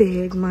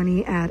big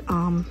money at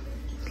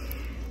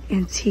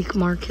antique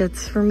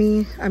markets for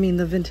me. I mean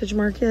the vintage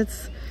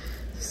markets.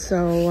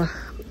 So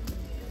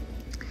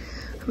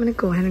I'm gonna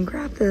go ahead and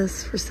grab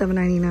this for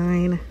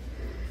 $7.99. I'm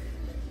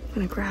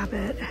gonna grab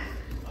it.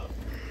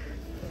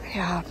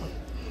 Yeah.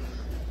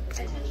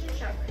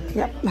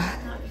 Yep.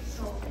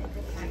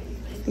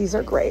 These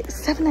are great.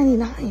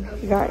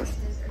 $7.99, you guys.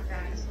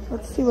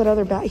 Let's see what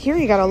other here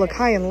you gotta look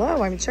high and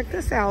low. I mean, check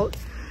this out.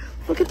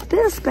 Look at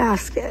this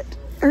basket.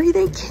 Are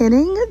they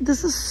kidding?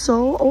 This is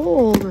so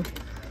old.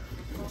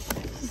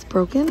 This is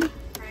broken.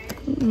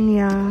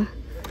 Yeah.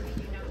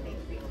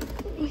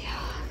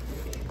 Yeah.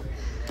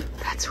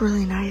 That's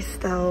really nice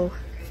though.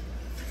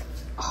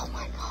 Oh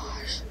my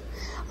gosh.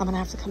 I'm gonna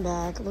have to come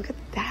back. Look at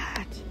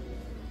that.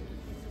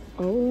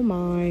 Oh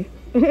my.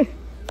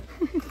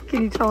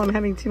 Can you tell I'm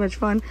having too much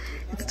fun?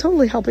 It's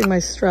totally helping my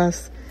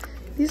stress.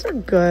 These are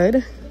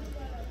good.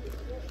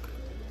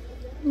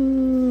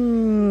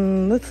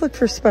 Let's look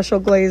for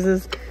special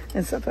glazes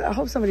and stuff. I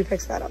hope somebody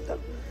picks that up though.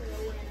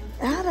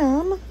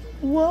 Adam,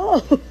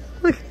 whoa.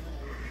 Look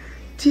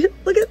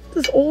at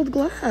this old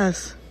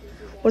glass.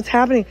 What's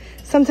happening?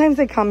 Sometimes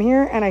I come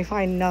here and I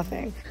find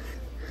nothing.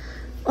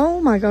 Oh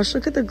my gosh,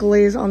 look at the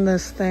glaze on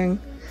this thing.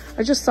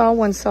 I just saw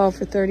one sell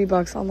for 30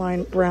 bucks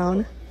online,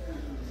 brown.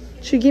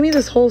 She gave me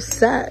this whole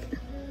set.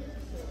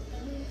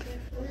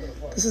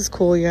 This is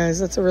cool, you guys.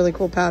 That's a really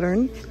cool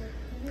pattern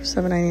for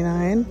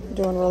 $7.99.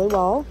 Doing really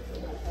well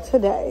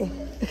today.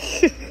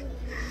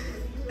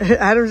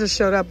 Adam just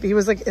showed up. He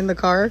was like in the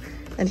car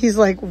and he's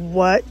like,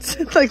 what?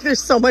 Like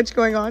there's so much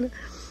going on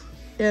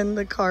in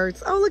the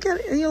carts. Oh, look at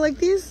it. You like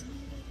these?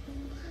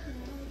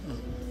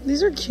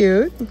 These are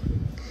cute.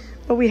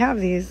 But we have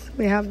these.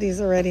 We have these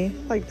already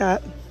like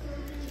that.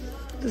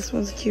 This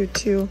one's cute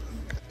too.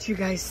 Do you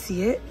guys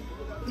see it?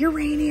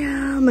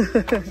 Uranium.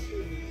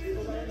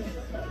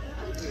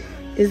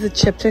 Is it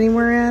chipped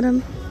anywhere,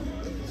 Adam?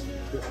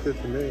 It's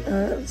good to me.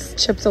 It's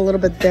chipped a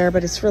little bit there,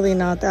 but it's really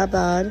not that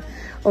bad.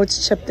 Oh,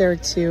 it's chipped there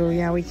too.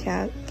 Yeah, we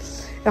can't.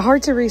 It's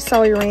hard to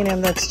resell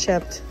uranium that's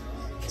chipped.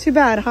 Too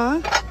bad,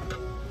 huh?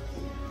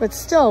 But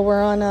still,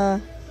 we're on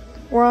a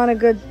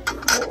good.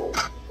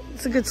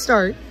 It's a good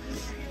start.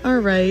 All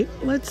right,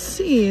 let's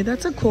see.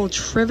 That's a cool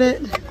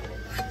trivet.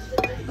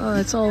 Oh,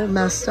 it's all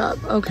messed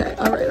up. Okay,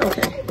 all right,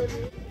 okay.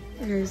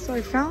 Okay, so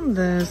I found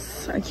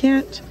this. I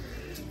can't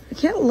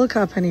look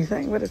up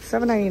anything, but it's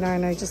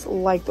 $7.99. I just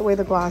like the way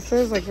the glass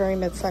is, like very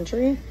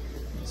mid-century.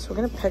 So we're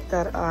gonna pick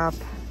that up.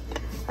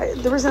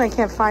 The reason I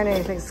can't find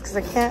anything is because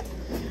I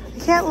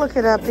can't look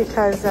it up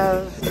because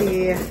of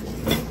the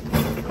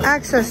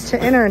access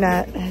to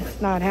internet.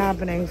 It's not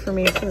happening for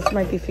me. So this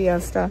might be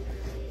Fiesta.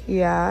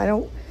 Yeah, I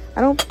don't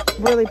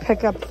really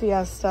pick up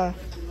Fiesta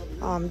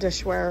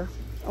dishware.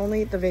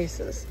 Only the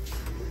vases.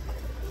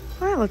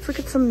 All right, let's look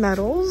at some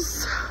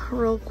metals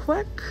real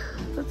quick.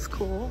 That's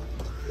cool.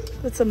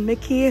 That's a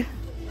Mickey.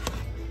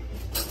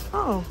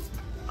 Oh,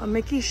 a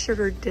Mickey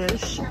sugar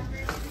dish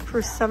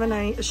for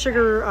 $7.99.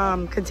 Sugar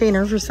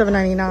container for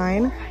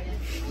 $7.99.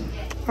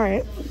 All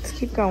right, let's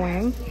keep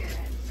going.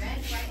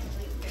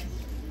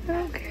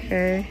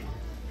 Okay.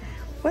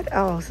 What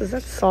else? Is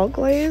that salt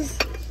glaze?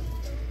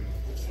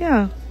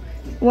 Yeah.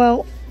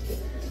 Well,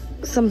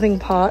 something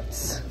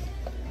pots.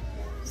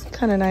 It's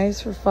kind of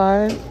nice for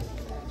 $5.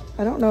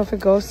 I don't know if it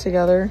goes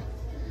together.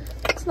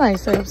 It's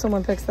nice. I hope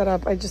someone picks that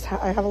up. I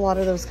have a lot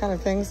of those kind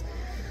of things,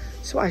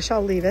 so I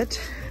shall leave it.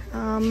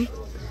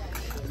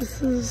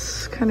 This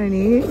is kind of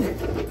neat.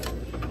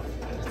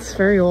 It's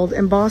very old.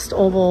 Embossed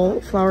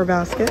oval flower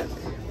basket.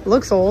 It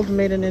looks old.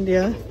 Made in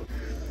India.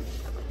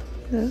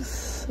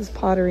 This is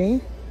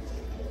pottery.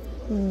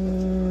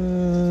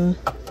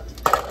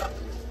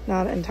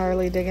 Not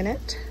entirely digging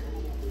it.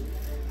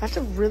 I have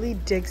to really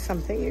dig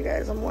something, you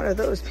guys. I'm one of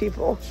those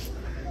people.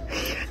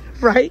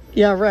 Right?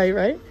 Yeah,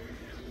 right.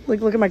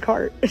 Like, look at my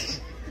cart.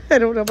 I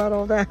don't know about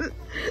all that.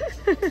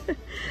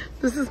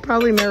 This is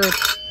probably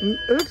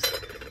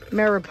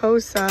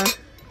Mariposa.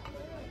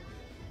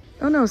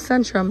 Oh no,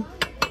 Centrum.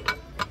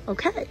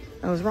 Okay,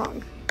 I was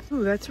wrong.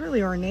 Ooh, that's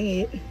really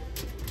ornate.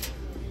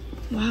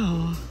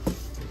 Wow.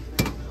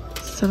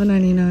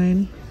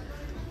 $7.99.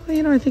 Well,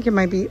 you know, I think it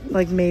might be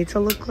like made to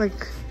look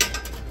like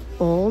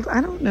old. I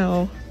don't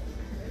know.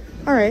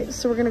 All right,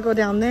 so we're gonna go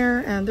down there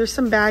and there's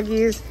some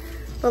baggies.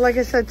 But like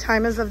I said,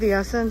 time is of the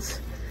essence.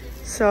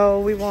 So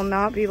we will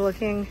not be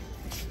looking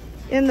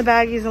in the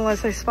baggies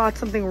unless I spot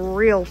something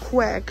real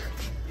quick,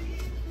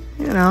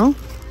 you know.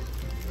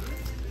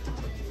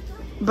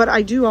 But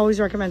I do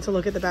always recommend to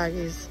look at the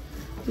baggies.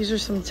 These are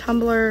some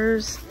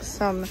tumblers,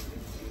 some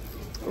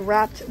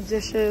wrapped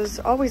dishes.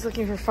 Always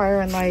looking for fire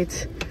and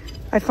light.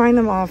 I find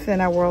them often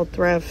at World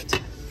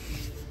Thrift.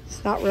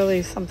 It's not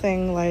really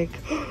something like,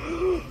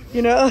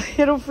 you know,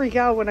 I don't freak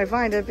out when I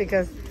find it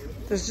because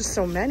there's just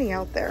so many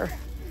out there.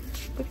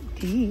 Look at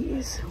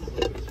these.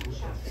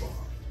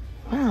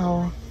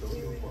 Wow.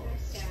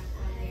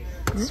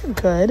 These are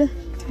good.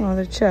 Oh,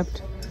 they're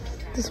chipped.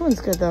 This one's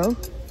good though.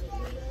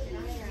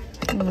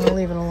 I'm gonna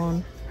leave it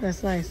alone.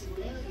 That's nice.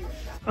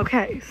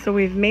 Okay, so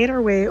we've made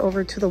our way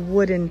over to the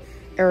wooden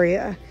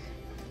area.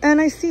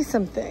 And I see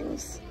some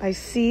things. I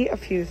see a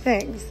few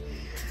things.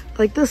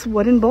 Like this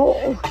wooden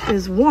bowl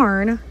is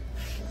worn,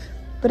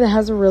 but it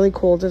has a really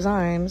cool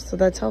design. So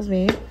that tells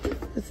me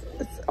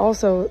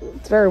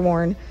it's very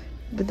worn,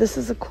 but this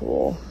is a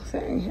cool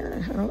thing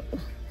here.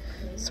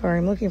 Sorry,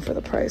 I'm looking for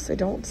the price. I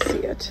don't see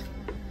it.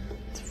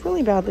 It's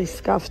really badly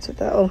scuffed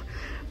though,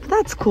 but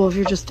that's cool if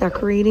you're just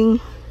decorating.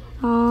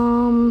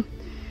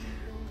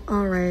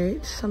 All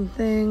right, some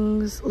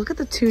things. Look at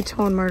the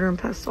two-tone murder and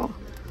pestle.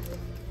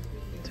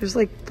 There's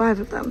like 5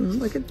 of them.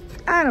 Look at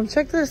Adam,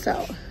 check this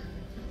out.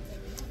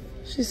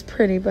 She's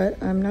pretty,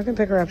 but I'm not gonna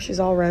pick her up.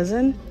 She's all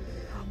resin.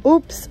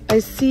 Oops,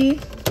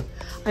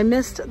 I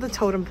missed the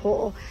totem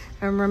pole.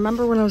 And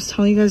remember when I was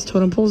telling you guys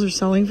totem poles are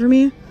selling for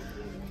me?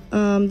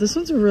 This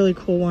one's a really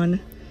cool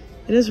one.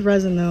 It is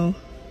resin though.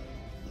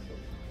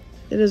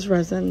 It is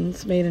resin,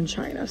 it's made in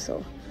China,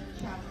 so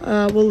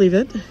we'll leave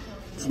it.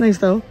 It's nice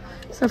though.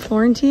 Is that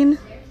Florentine?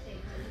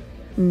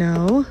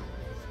 No.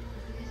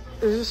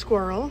 There's a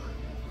squirrel.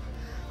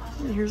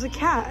 And here's a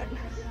cat.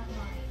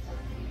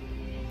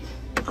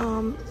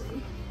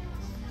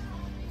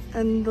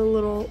 And the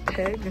little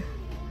pig.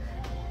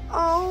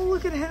 Oh,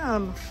 look at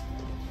him.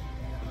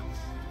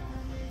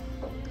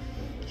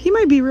 He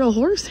might be real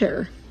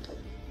horsehair.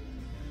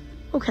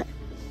 Okay.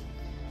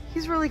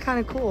 He's really kind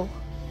of cool.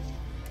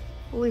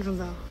 We'll leave him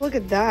though. Look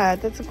at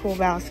that. That's a cool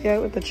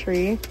basket with the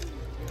tree.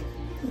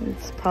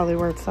 It's probably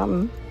worth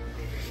something.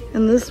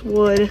 And this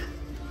wood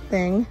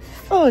thing.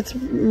 Oh, it's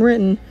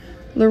written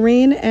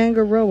Lorraine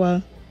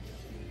Angaroa.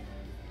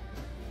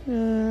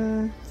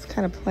 It's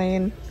kind of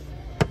plain.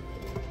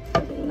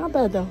 Not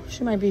bad though.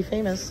 She might be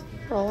famous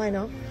for all I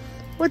know.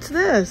 What's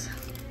this?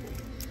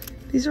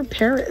 These are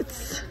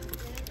parrots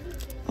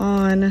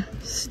on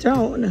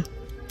stone.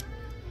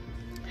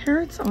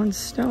 Parrots on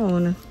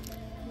stone.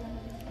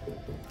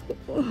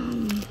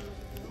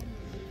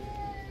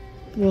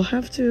 We'll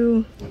have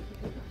to.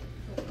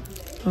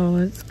 Oh,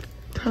 it's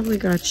probably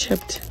got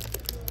chipped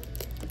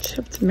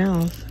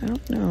mouth. I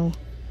don't know.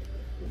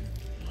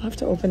 We'll have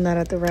to open that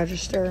at the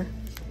register.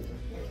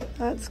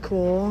 That's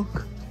cool.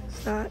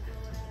 It's not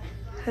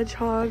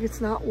hedgehog.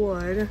 It's not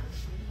wood.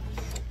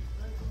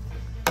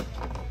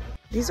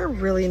 These are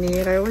really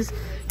neat. I always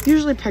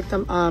usually pick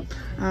them up.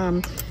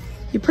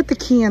 You put the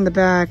key in the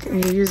back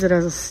and you use it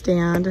as a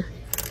stand.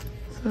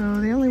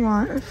 So they only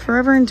want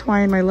Forever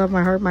Entwined, My Love,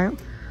 My Heart, My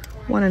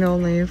One and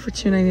Only for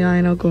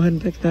 $2.99. I'll go ahead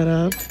and pick that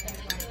up.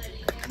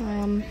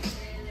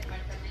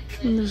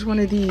 And there's one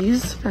of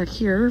these back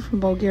here from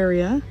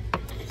Bulgaria.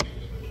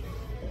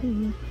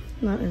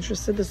 Not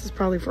interested. This is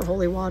probably for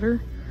holy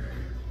water.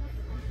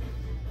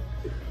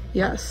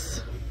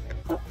 Yes.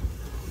 Oh.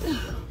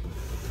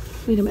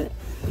 Wait a minute.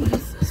 What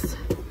is this?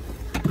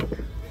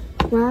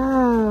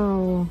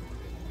 Wow.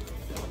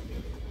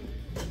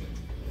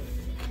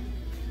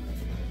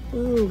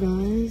 Oh,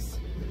 guys.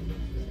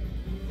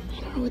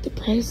 I don't know what the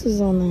price is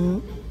on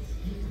that.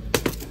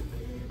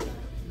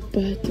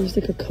 But there's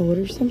like a code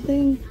or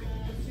something.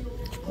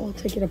 I'll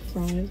take it up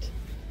front.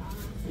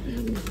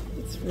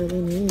 It's really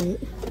neat.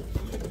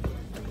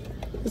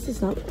 This is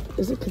not,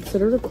 is it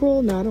considered a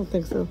quill? No, I don't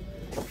think so.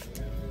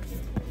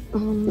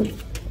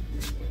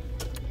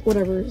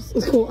 Whatever,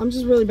 it's cool. I'm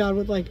just really bad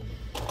with like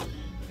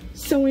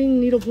sewing,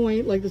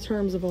 needlepoint, like the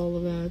terms of all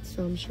of that.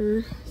 So I'm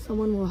sure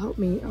someone will help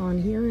me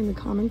on here in the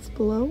comments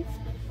below.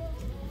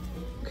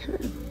 Okay.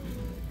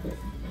 Let's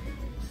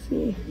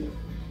see.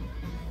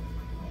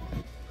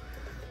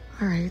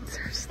 All right,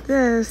 there's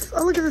this.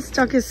 Oh, look at this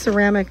duck is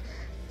ceramic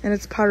and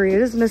it's pottery.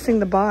 It is missing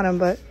the bottom,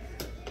 but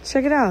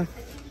check it out.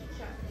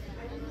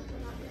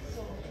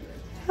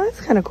 Oh,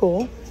 that's kind of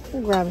cool.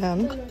 We'll grab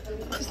him.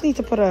 Just need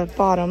to put a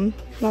bottom.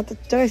 Not the,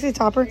 did I say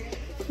topper?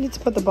 Need to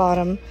put the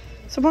bottom.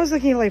 So I was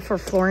looking like for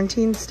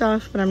Florentine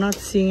stuff, but I'm not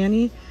seeing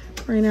any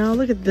right now.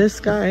 Look at this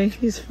guy.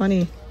 He's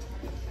funny.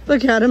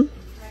 Look at him.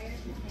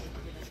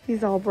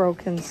 He's all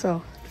broken,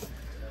 so.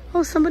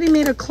 Oh, somebody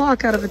made a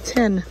clock out of a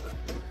tin.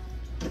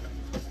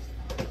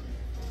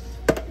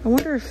 I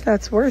wonder if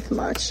that's worth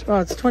much. Well,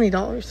 it's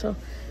 $20, so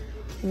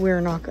we're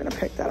not going to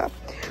pick that up.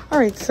 All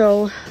right,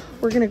 so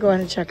we're going to go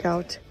ahead and check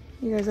out.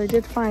 You guys, I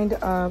did find,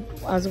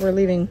 as we're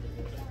leaving,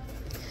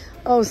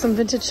 oh, some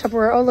vintage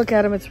Tupperware. Oh, look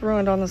at them. It's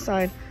ruined on the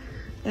side.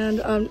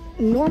 And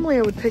normally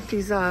I would pick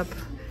these up,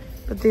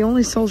 but they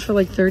only sold for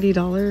like $30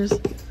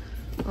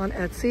 on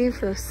Etsy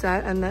for a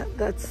set, and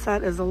that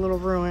set is a little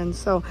ruined.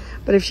 So,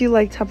 but if you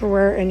like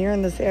Tupperware and you're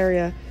in this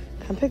area,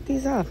 come pick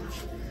these up.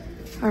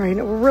 All right,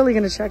 we're really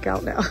going to check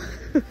out now.